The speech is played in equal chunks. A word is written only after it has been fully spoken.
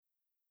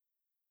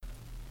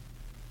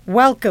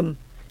Welcome.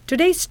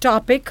 Today's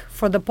topic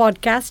for the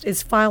podcast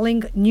is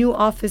filing new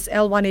office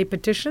L1A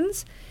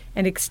petitions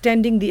and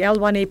extending the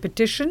L1A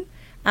petition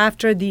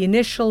after the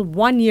initial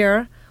 1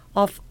 year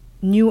of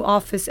new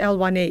office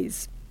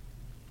L1As.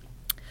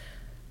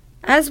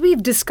 As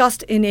we've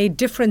discussed in a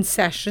different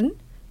session,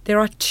 there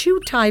are two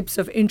types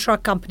of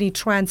intra-company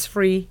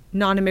transferee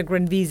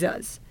non-immigrant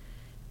visas.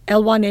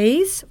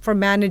 L1As for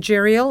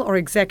managerial or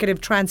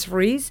executive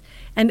transferees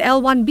and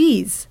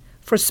L1Bs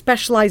for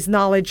specialized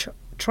knowledge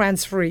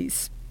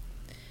transferees.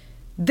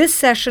 This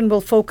session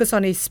will focus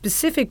on a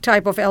specific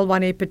type of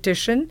L1A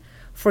petition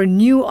for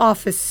new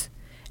office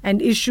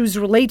and issues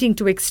relating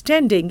to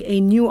extending a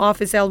new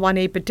office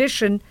L1A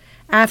petition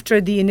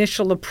after the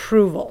initial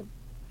approval.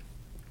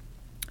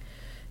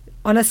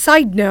 On a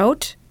side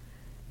note,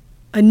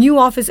 a new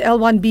office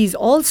L1B is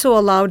also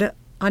allowed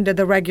under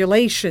the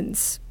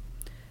regulations.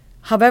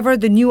 However,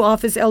 the new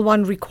office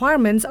L1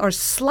 requirements are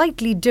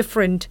slightly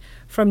different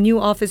from new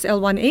office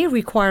L1A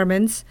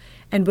requirements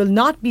and will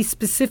not be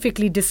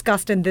specifically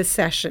discussed in this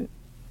session.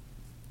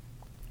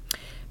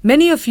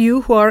 Many of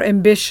you who are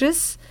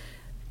ambitious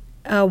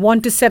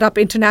want to set up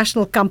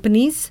international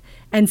companies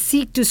and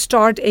seek to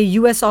start a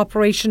U.S.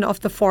 operation of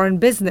the foreign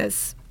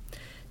business.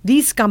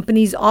 These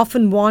companies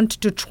often want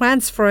to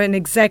transfer an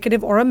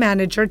executive or a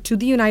manager to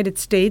the United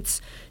States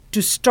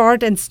to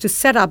start and to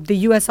set up the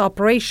U.S.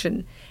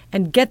 operation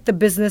and get the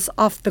business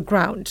off the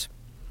ground.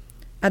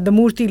 At the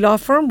Murthy Law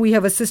Firm, we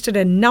have assisted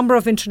a number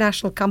of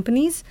international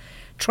companies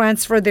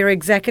transfer their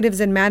executives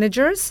and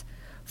managers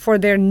for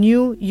their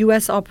new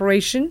U.S.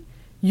 operation,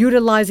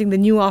 utilizing the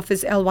new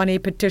office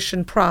L1A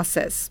petition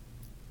process.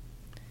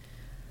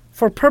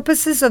 For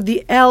purposes of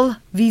the L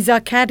visa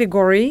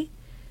category,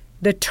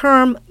 the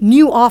term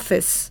new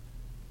office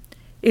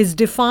is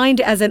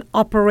defined as an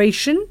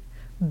operation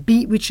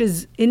which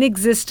is in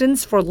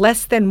existence for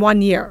less than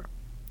 1 year.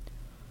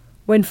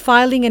 When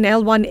filing an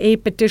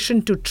L1A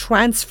petition to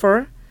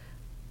transfer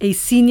a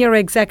senior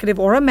executive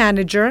or a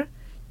manager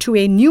to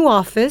a new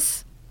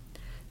office,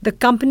 the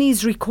company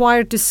is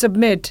required to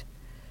submit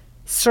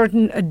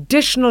certain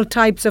additional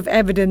types of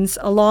evidence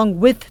along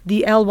with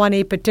the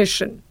L1A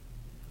petition.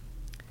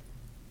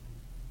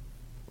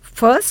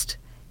 First,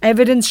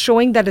 evidence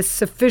showing that a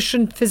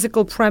sufficient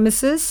physical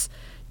premises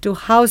to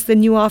house the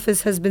new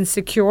office has been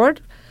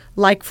secured,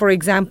 like, for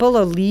example,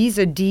 a lease,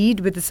 a deed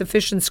with a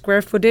sufficient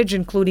square footage,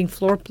 including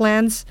floor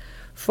plans,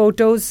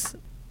 photos,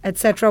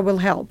 etc., will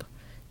help.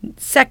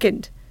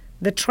 Second,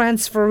 the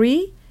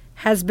transferee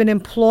has been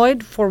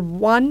employed for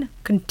 1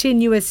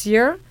 continuous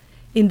year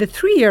in the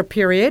 3-year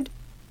period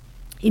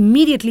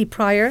immediately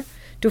prior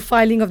to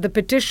filing of the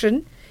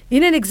petition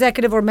in an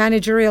executive or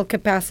managerial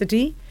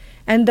capacity,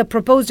 and the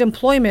proposed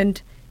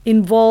employment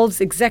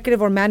involves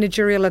executive or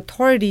managerial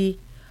authority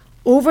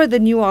over the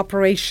new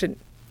operation.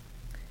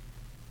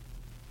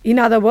 In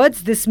other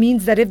words, this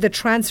means that if the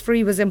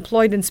transferee was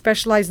employed in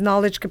specialized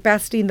knowledge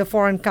capacity in the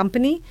foreign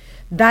company,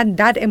 then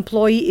that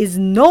employee is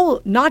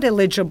not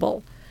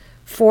eligible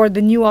for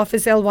the new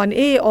office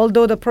L1A,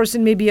 although the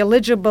person may be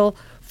eligible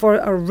for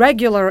a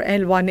regular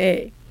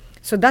L1A.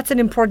 So that's an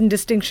important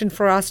distinction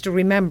for us to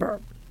remember.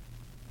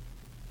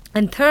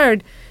 And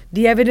third,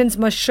 the evidence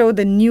must show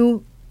the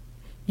new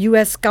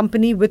U.S.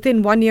 company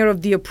within 1 year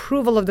of the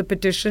approval of the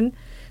petition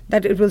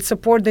that it will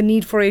support the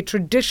need for a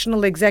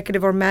traditional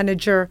executive or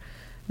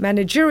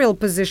managerial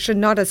position,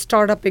 not a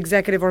startup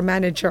executive or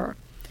manager.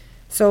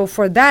 So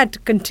for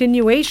that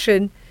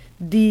continuation,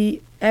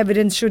 the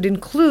evidence should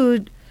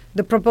include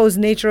the proposed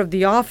nature of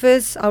the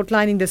office,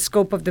 outlining the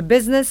scope of the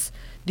business,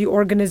 the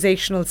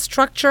organizational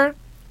structure,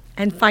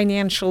 and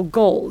financial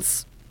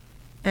goals.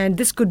 And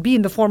this could be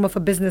in the form of a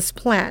business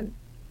plan.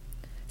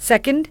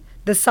 Second,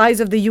 the size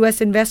of the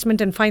U.S.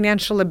 investment and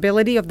financial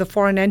ability of the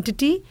foreign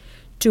entity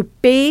to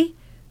pay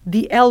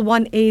the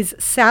L1A's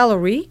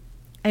salary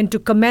and to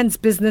commence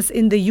business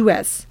in the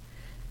U.S.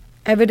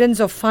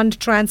 Evidence of fund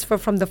transfer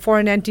from the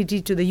foreign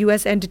entity to the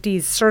U.S. entity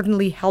is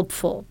certainly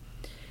helpful.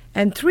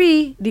 And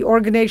 3, the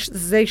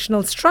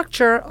organizational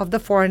structure of the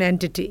foreign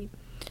entity.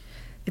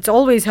 It's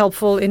always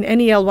helpful in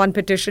any L1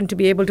 petition to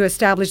be able to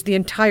establish the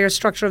entire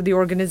structure of the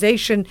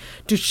organization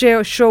to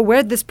show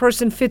where this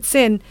person fits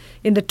in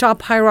the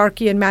top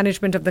hierarchy and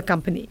management of the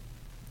company.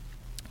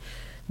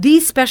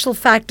 These special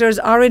factors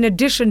are in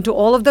addition to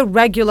all of the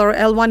regular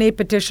L1A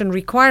petition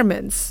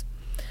requirements.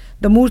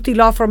 The Murthy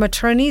Law Firm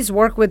attorneys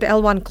work with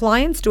L1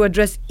 clients to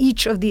address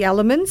each of the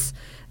elements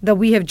that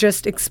we have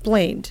just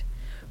explained.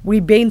 We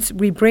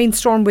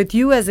brainstorm with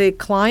you as a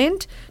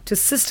client to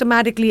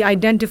systematically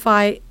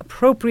identify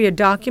appropriate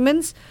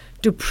documents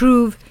to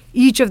prove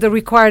each of the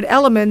required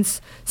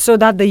elements so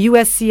that the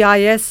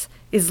USCIS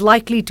is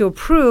likely to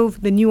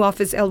approve the new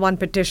office L1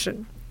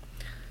 petition.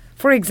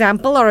 For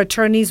example, our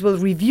attorneys will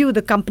review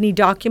the company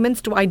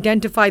documents to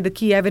identify the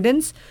key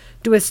evidence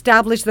to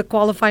establish the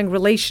qualifying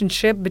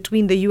relationship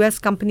between the U.S.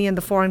 company and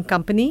the foreign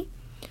company.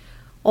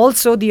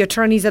 Also, the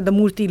attorneys at the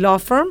Murthy Law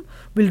Firm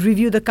will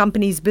review the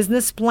company's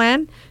business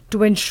plan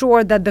to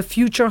ensure that the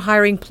future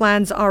hiring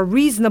plans are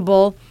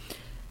reasonable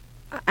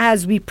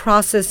as we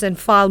process and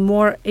file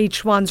more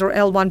H1s or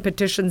L1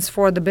 petitions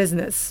for the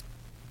business.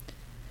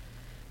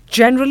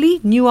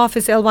 Generally, new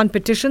office L1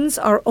 petitions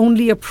are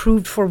only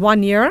approved for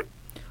 1 year,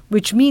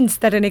 which means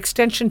that an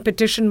extension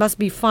petition must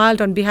be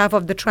filed on behalf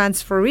of the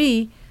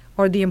transferee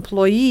or the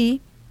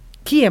employee,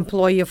 key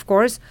employee, of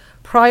course,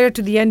 prior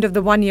to the end of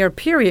the 1 year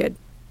period.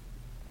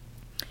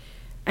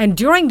 And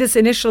during this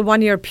initial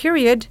 1 year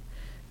period,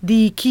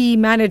 the key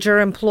manager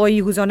employee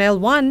who's on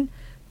L1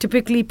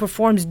 typically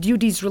performs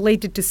duties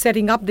related to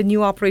setting up the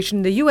new operation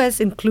in the U.S.,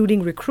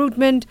 including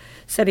recruitment,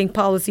 setting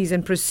policies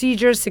and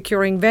procedures,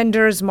 securing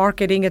vendors,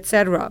 marketing,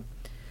 etc.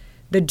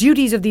 The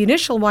duties of the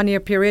initial 1 year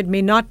period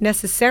may not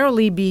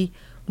necessarily be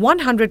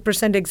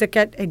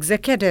 100%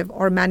 executive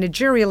or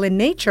managerial in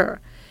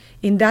nature,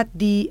 in that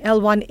the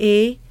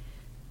L1A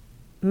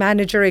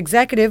manager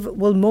executive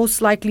will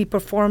most likely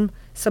perform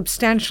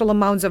substantial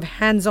amounts of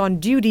hands-on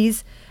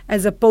duties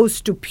as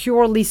opposed to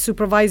purely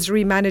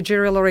supervisory,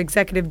 managerial, or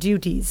executive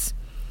duties,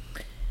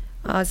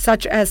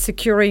 such as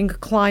securing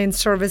client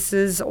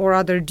services or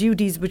other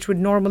duties which would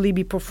normally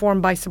be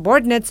performed by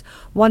subordinates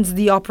once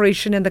the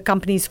operation in the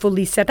company is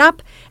fully set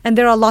up, and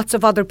there are lots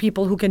of other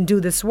people who can do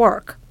this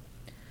work.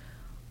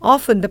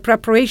 Often, the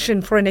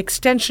preparation for an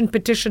extension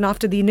petition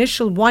after the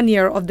initial 1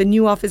 year of the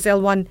new office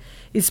L1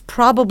 is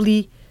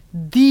probably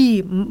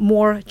the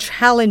more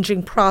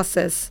challenging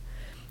process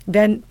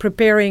than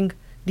preparing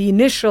the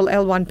initial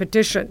L1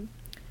 petition.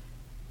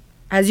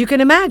 As you can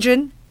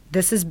imagine,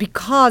 this is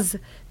because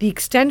the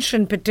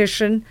extension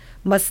petition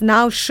must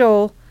now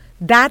show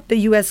that the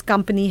U.S.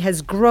 company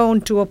has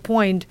grown to a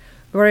point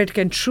where it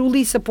can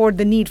truly support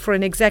the need for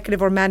an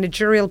executive or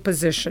managerial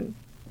position.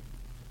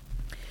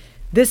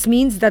 This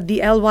means that the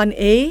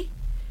L1A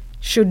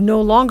should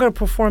no longer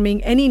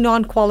performing any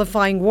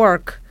non-qualifying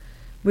work,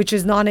 which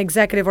is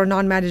non-executive or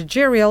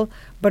non-managerial,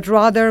 but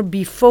rather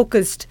be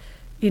focused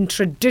in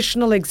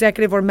traditional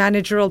executive or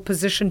managerial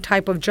position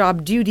type of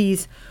job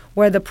duties,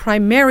 where the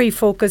primary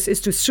focus is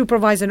to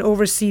supervise and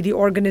oversee the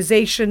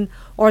organization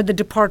or the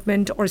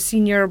department or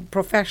senior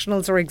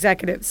professionals or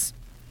executives.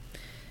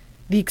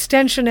 The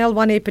extension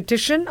L1A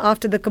petition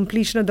after the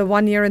completion of the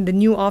 1 year in the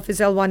new office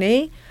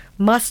L1A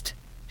must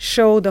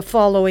show the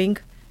following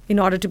in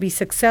order to be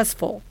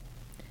successful: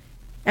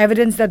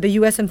 evidence that the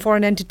U.S. and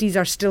foreign entities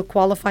are still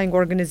qualifying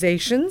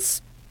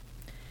organizations,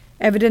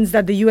 evidence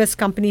that the U.S.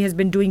 company has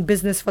been doing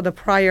business for the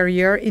prior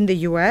year in the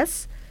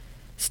U.S.,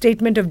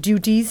 statement of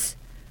duties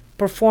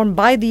performed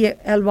by the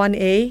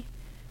L1A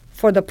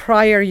for the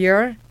prior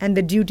year and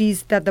the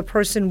duties that the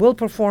person will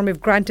perform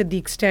if granted the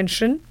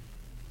extension.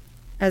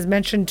 As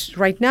mentioned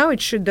right now,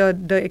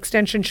 the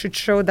extension should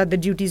show that the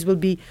duties will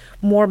be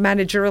more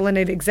managerial and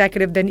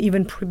executive than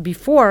even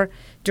before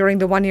during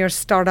the 1 year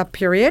startup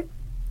period.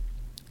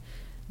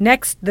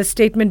 Next, the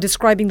statement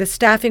describing the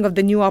staffing of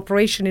the new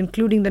operation,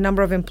 including the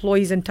number of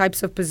employees and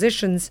types of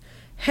positions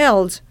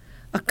held,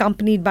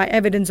 accompanied by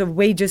evidence of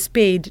wages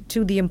paid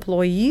to the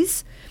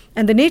employees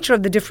and the nature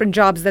of the different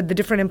jobs that the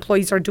different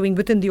employees are doing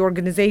within the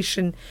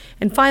organization.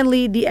 And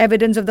finally, the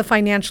evidence of the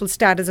financial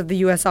status of the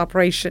U.S.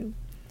 operation.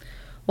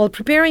 While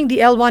preparing the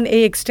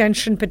L1A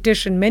extension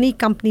petition, many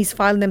companies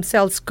find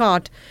themselves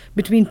caught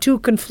between two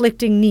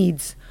conflicting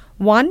needs.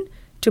 One,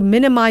 to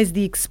minimize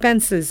the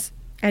expenses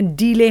and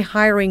delay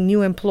hiring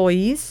new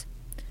employees,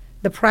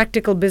 the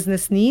practical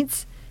business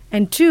needs,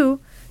 and two,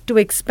 to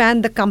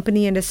expand the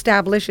company and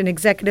establish an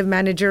executive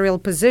managerial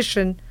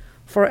position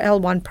for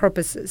L1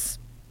 purposes.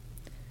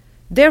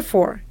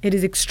 Therefore, it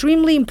is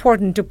extremely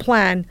important to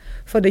plan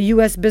for the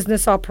U.S.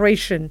 business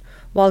operation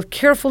while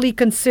carefully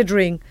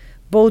considering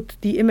both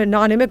the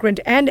non-immigrant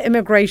and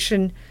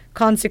immigration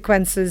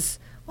consequences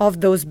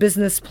of those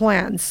business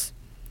plans.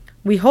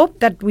 We hope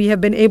that we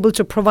have been able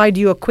to provide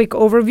you a quick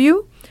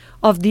overview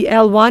of the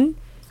L1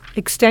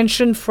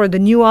 extension for the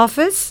new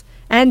office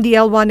and the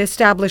L1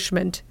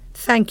 establishment.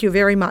 Thank you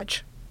very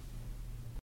much.